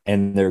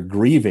 and they're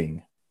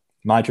grieving.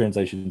 My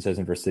translation says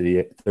in verse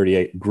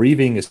 38,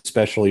 grieving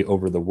especially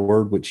over the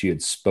word which he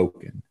had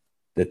spoken,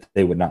 that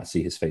they would not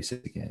see his face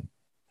again.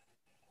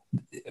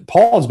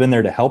 Paul has been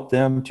there to help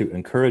them, to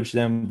encourage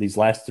them these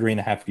last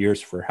 3.5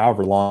 years, for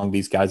however long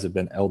these guys have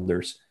been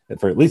elders,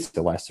 for at least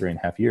the last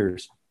 3.5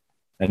 years.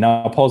 And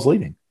now Paul's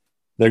leaving.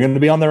 They're going to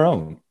be on their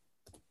own.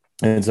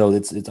 And so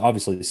it's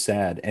obviously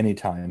sad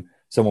anytime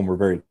someone we're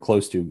very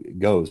close to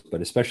goes,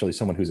 but especially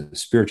someone who's a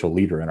spiritual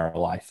leader in our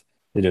life.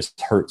 It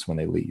just hurts when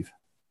they leave.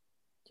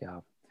 Yeah.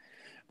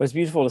 But it's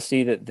beautiful to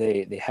see that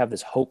they have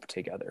this hope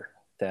together,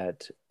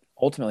 that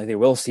ultimately they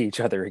will see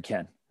each other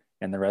again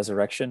in the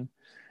resurrection.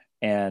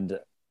 And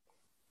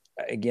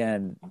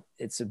again,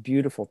 it's a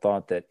beautiful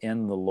thought that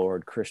in the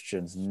Lord,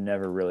 Christians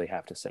never really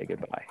have to say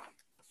goodbye.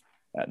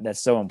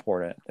 That's so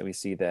important that we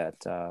see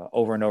that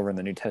over and over in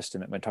the New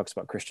Testament. When it talks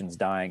about Christians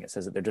dying, it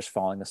says that they're just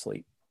falling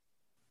asleep.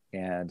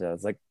 And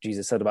it's like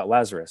Jesus said about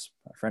Lazarus.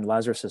 My friend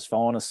Lazarus has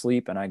fallen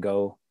asleep, and I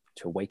go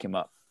to wake him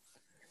up.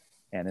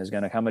 And there's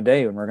going to come a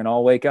day when we're going to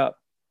all wake up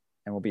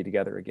and we'll be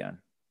together again.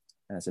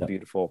 And it's a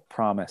beautiful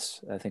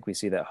promise. I think we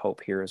see that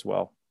hope here as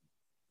well.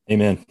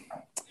 Amen.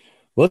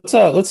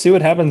 Let's see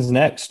what happens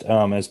next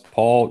as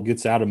Paul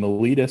gets out of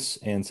Miletus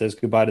and says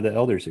goodbye to the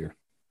elders here.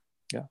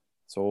 Yeah.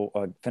 So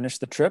we'll finish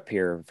the trip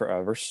here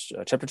for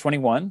chapter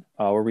 21.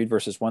 We'll read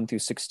verses 1 through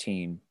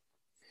 16.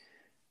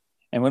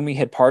 And when we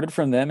had parted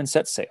from them and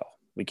set sail,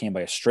 we came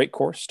by a straight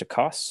course to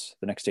Kos,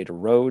 the next day to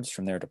Rhodes,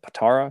 from there to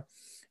Patara.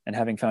 And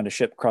having found a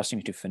ship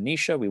crossing to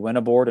Phoenicia, we went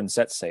aboard and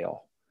set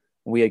sail.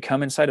 When we had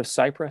come in sight of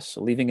Cyprus,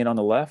 leaving it on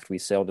the left, we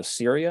sailed to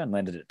Syria and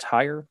landed at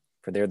Tyre,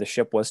 for there the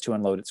ship was to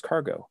unload its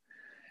cargo.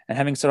 And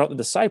having set out the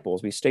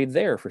disciples, we stayed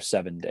there for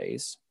 7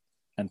 days.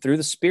 And through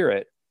the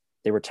Spirit,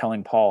 they were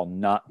telling Paul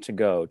not to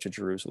go to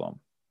Jerusalem.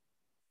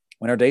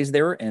 When our days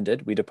there were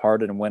ended, we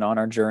departed and went on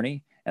our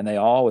journey, and they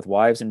all, with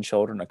wives and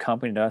children,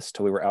 accompanied us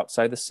till we were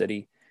outside the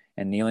city,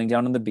 and kneeling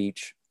down on the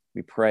beach,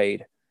 we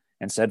prayed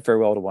and said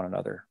farewell to one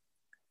another.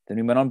 Then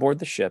we went on board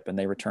the ship, and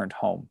they returned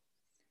home.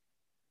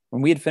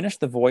 When we had finished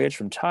the voyage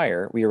from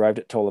Tyre, we arrived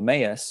at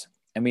Ptolemais,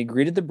 and we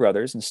greeted the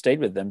brothers and stayed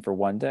with them for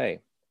 1 day.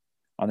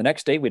 On the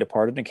next day, we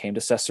departed and came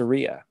to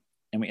Caesarea,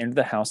 and we entered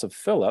the house of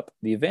Philip,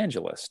 the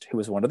evangelist, who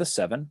was one of the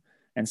 7,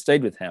 and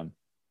stayed with him.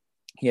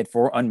 He had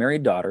 4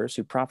 unmarried daughters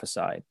who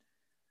prophesied.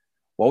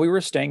 While we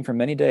were staying for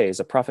many days,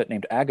 a prophet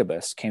named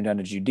Agabus came down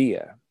to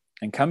Judea,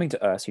 and coming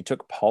to us, he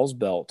took Paul's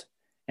belt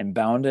and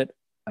bound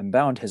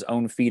his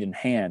own feet and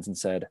hands and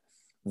said,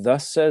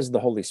 "Thus says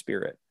the Holy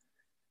Spirit,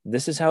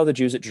 this is how the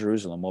Jews at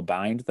Jerusalem will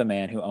bind the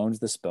man who owns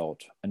this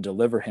belt and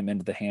deliver him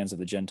into the hands of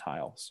the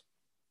Gentiles."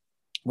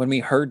 When we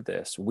heard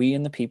this, we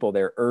and the people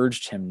there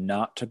urged him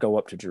not to go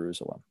up to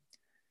Jerusalem.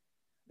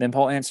 Then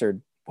Paul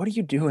answered, "What are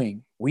you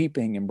doing,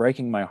 weeping and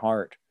breaking my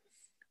heart?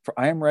 For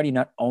I am ready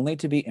not only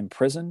to be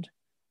imprisoned,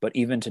 but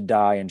even to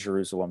die in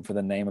Jerusalem for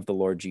the name of the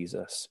Lord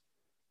Jesus."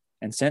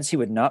 And since he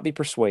would not be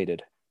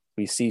persuaded,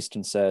 we ceased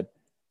and said,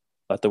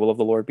 "Let the will of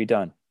the Lord be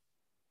done."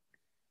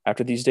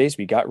 After these days,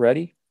 we got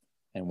ready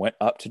and went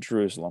up to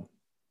Jerusalem.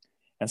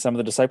 And some of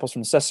the disciples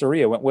from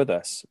Caesarea went with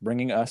us,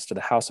 bringing us to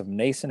the house of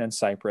Mnason and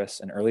Cyprus,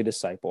 an early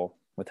disciple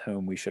with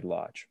whom we should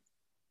lodge.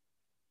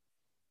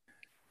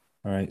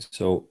 All right.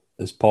 So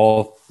as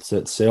Paul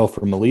set sail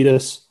for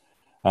Miletus,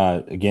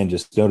 again,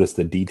 just notice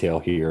the detail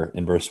here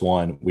in verse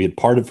 1. We had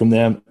parted from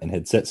them and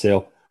had set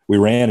sail. We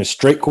ran a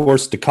straight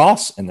course to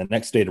Kos and the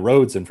next day to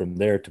Rhodes, and from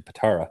there to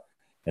Patara.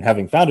 And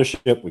having found a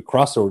ship, we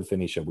crossed over to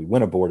Phoenicia. We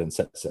went aboard and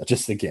set sail.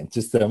 Just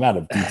the amount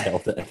of detail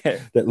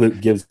that Luke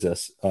gives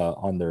us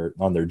on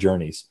their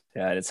journeys.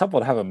 Yeah, it's helpful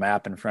to have a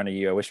map in front of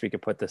you. I wish we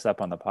could put this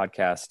up on the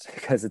podcast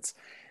because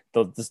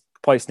this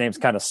place names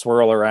kind of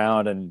swirl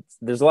around, and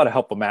there's a lot of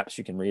helpful maps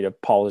you can read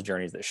of Paul's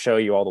journeys that show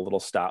you all the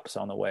little stops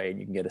on the way, and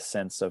you can get a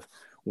sense of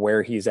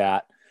where he's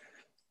at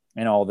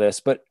and all this.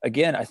 But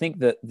again, I think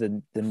that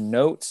the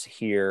notes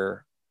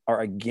here are,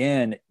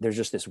 again, there's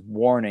just this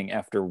warning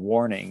after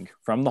warning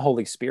from the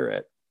Holy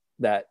Spirit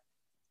that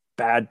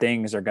bad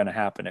things are going to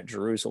happen at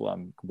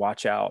Jerusalem.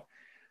 Watch out.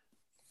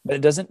 But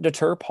it doesn't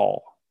deter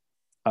Paul.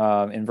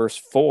 In verse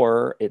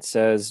 4, it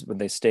says when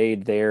they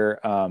stayed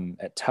there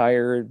at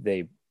Tyre,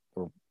 they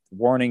were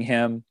warning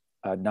him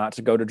not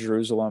to go to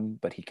Jerusalem,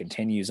 but he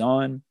continues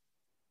on.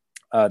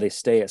 They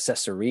stay at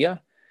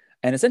Caesarea.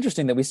 And it's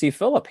interesting that we see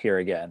Philip here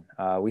again.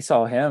 We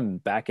saw him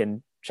back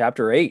in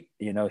chapter 8,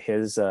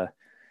 his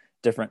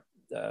different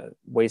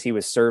ways he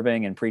was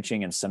serving and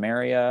preaching in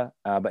Samaria.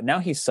 But now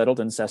he's settled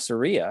in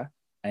Caesarea,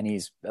 and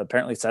he's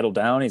apparently settled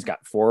down. He's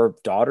got 4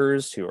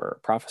 daughters who are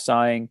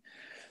prophesying.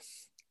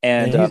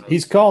 And it's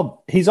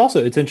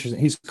interesting.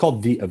 He's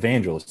called the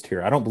evangelist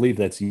here. I don't believe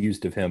that's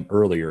used of him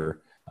earlier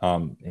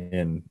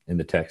in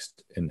the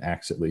text, in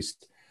Acts at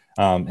least.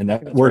 And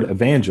that word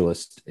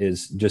evangelist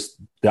is just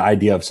the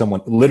idea of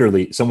someone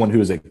who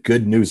is a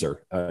good newser,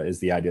 is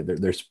the idea.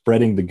 They're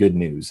spreading the good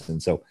news.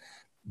 And so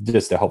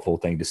just a helpful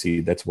thing to see.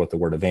 That's what the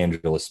word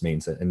evangelist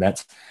means. And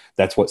that's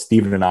what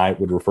Stephen and I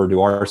would refer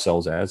to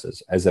ourselves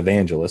as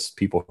evangelists,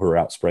 people who are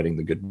out spreading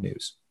the good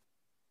news.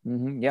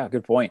 Mm-hmm. Yeah,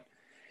 good point.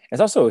 It's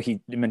also,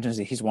 he mentions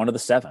that he's one of the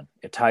 7.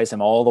 It ties him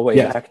all the way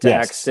back to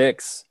Acts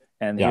 6.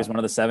 And he was one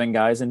of the 7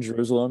 guys in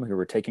Jerusalem who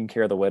were taking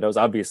care of the widows.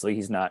 Obviously,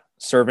 he's not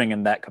serving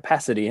in that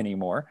capacity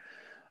anymore,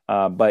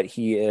 but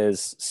he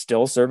is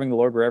still serving the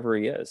Lord wherever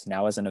he is,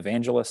 now as an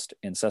evangelist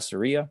in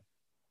Caesarea.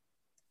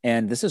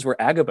 And this is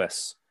where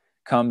Agabus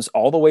comes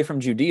all the way from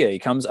Judea. He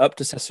comes up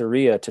to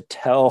Caesarea to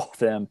tell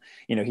them,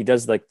 he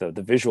does like the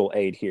visual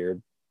aid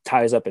here,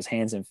 ties up his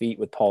hands and feet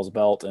with Paul's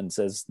belt and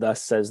says,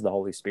 "Thus says the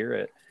Holy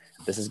Spirit.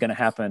 This is going to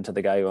happen to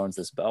the guy who owns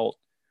this belt."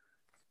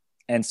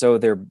 And so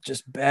they're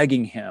just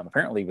begging him,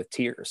 apparently with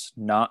tears,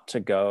 not to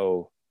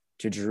go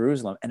to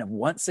Jerusalem. And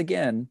once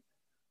again,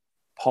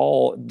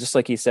 Paul, just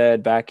like he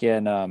said back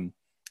in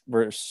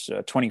verse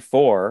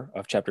 24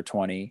 of chapter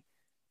 20,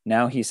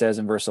 now he says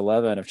in verse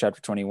 11 of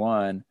chapter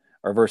 21,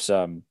 or verse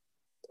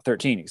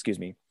 13, excuse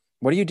me,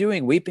 "What are you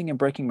doing, weeping and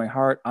breaking my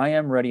heart? I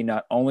am ready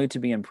not only to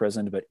be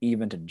imprisoned, but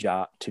even to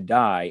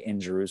die in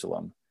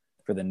Jerusalem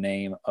for the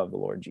name of the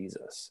Lord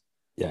Jesus."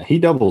 Yeah, he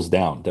doubles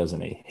down,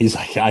 doesn't he? He's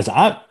like, "Guys,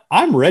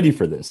 I'm ready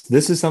for this.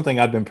 This is something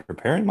I've been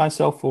preparing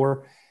myself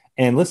for,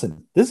 And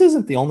listen, this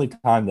isn't the only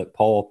time that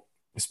Paul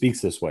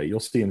speaks this way. You'll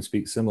see him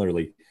speak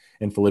similarly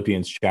in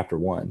Philippians chapter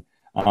 1.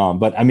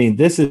 But I mean,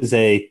 this is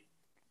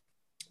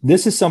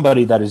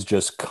somebody that is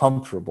just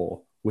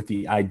comfortable with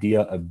the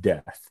idea of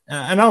death.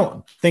 And I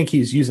don't think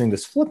he's using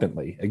this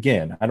flippantly.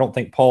 Again, I don't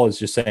think Paul is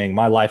just saying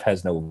my life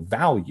has no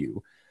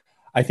value.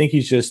 I think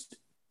he's just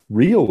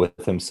real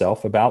with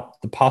himself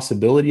about the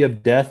possibility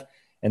of death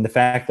and the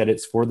fact that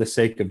it's for the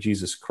sake of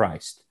Jesus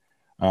Christ.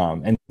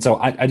 And so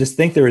I just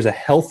think there is a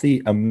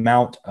healthy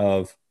amount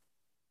of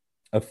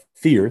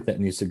fear that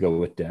needs to go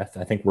with death.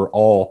 I think we're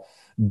all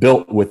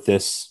built with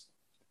this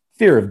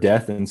fear of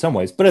death in some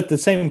ways, but at the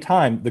same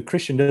time, the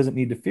Christian doesn't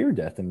need to fear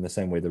death in the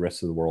same way the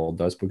rest of the world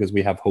does, because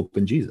we have hope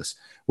in Jesus,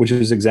 which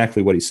is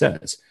exactly what he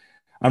says.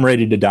 I'm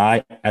ready to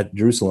die at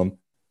Jerusalem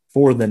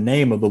for the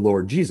name of the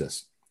Lord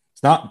Jesus.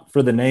 It's not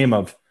for the name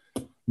of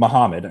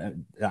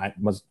Muhammad.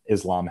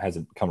 Islam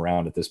hasn't come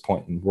around at this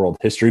point in world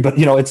history, but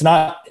it's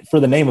not for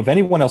the name of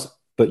anyone else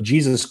but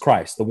Jesus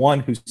Christ, the one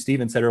who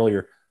Stephen said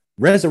earlier,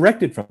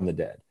 resurrected from the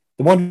dead,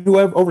 the one who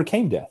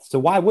overcame death. So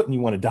why wouldn't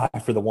you want to die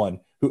for the one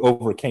who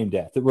overcame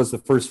death? It was the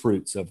first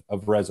fruits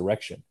of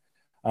resurrection.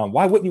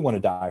 Why wouldn't you want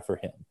to die for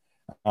him?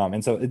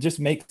 And so it just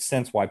makes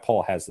sense why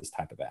Paul has this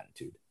type of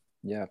attitude.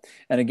 Yeah.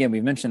 And again,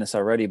 we've mentioned this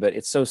already, but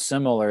it's so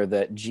similar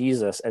that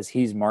Jesus, as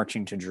he's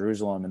marching to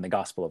Jerusalem in the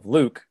Gospel of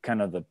Luke,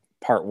 kind of the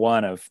part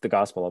 1 of the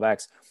Gospel of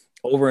Acts,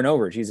 over and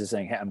over, Jesus is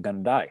saying, hey, I'm going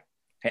to die.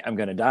 Hey, I'm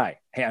going to die.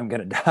 Hey, I'm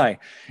going to die.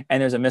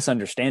 And there's a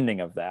misunderstanding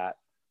of that.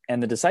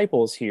 And the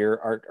disciples here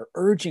are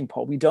urging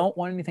Paul, we don't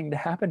want anything to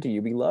happen to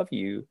you. We love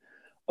you.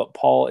 But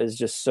Paul is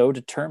just so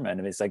determined.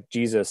 And it's like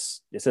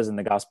Jesus, it says in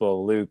the Gospel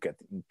of Luke,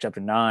 chapter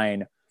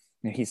 9,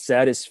 he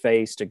set his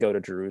face to go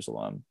to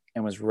Jerusalem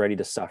and was ready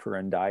to suffer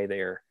and die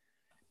there.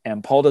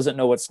 And Paul doesn't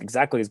know what's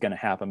exactly is going to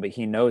happen, but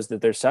he knows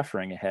that there's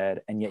suffering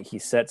ahead. And yet he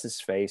sets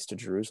his face to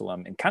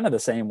Jerusalem in kind of the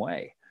same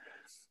way.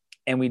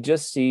 And we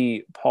just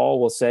see Paul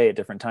will say at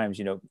different times,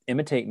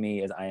 imitate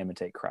me as I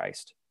imitate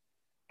Christ.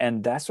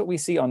 And that's what we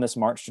see on this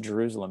march to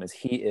Jerusalem, is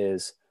he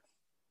is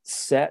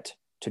set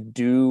to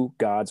do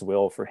God's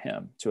will for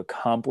him, to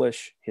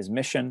accomplish his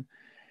mission.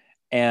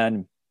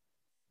 And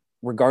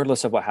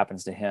regardless of what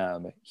happens to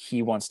him,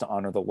 he wants to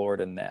honor the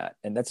Lord in that.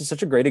 And that's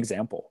such a great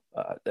example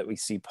that we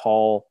see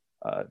Paul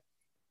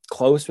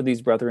close with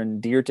these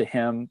brethren, dear to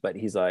him, but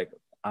he's like,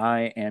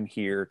 I am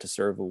here to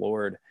serve the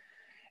Lord.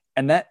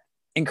 And that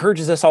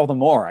encourages us all the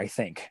more, I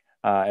think,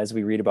 as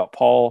we read about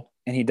Paul.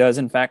 And he does,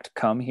 in fact,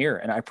 come here.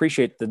 And I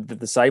appreciate the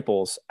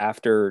disciples,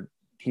 after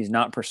he's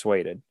not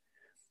persuaded,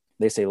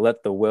 they say,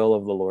 let the will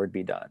of the Lord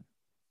be done.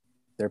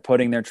 They're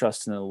putting their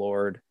trust in the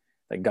Lord,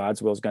 that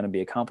God's will is going to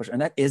be accomplished.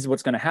 And that is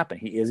what's going to happen.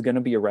 He is going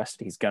to be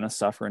arrested. He's going to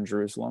suffer in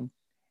Jerusalem.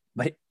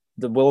 But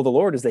the will of the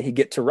Lord is that he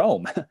get to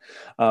Rome.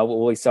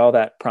 We saw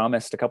that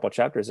promised a couple of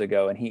chapters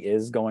ago, and he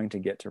is going to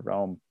get to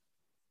Rome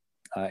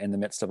in the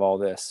midst of all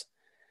this.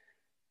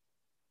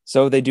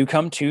 So they do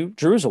come to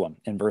Jerusalem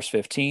in verse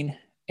 15.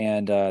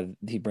 And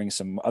he brings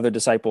some other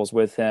disciples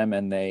with him,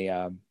 and they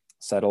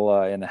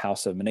settle in the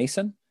house of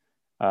Mnason,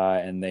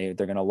 and they're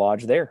going to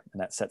lodge there.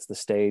 And that sets the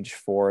stage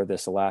for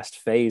this last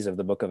phase of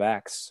the book of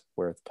Acts,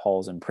 where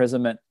Paul's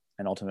imprisonment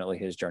and ultimately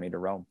his journey to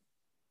Rome.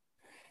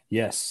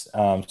 Yes.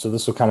 So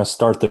this will kind of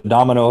start the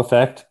domino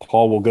effect.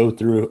 Paul will go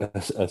through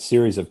a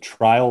series of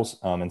trials.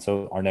 And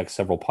so our next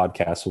several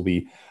podcasts will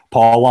be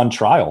Paul on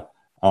trial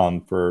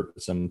for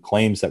some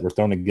claims that were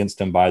thrown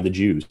against him by the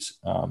Jews.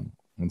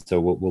 And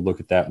so we'll look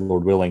at that,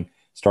 Lord willing,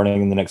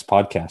 starting in the next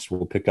podcast.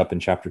 We'll pick up in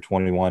chapter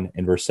 21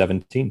 and verse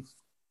 17.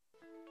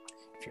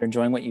 If you're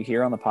enjoying what you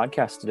hear on the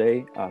podcast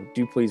today,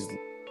 do please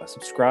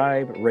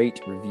subscribe, rate,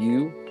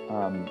 review.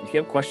 If you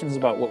have questions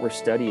about what we're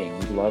studying,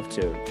 we'd love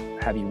to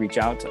have you reach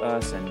out to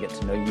us and get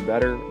to know you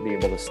better, be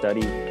able to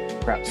study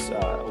perhaps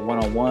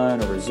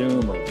one-on-one or a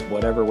Zoom or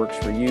whatever works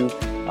for you.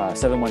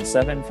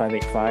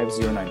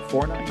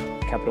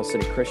 717-585-0949,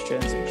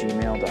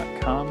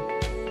 capitalcitychristians@gmail.com.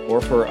 Or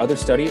for other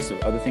studies,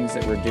 other things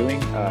that we're doing,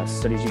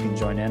 studies you can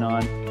join in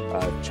on,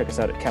 check us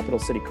out at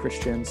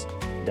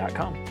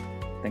capitalcitychristians.com.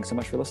 Thanks so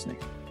much for listening.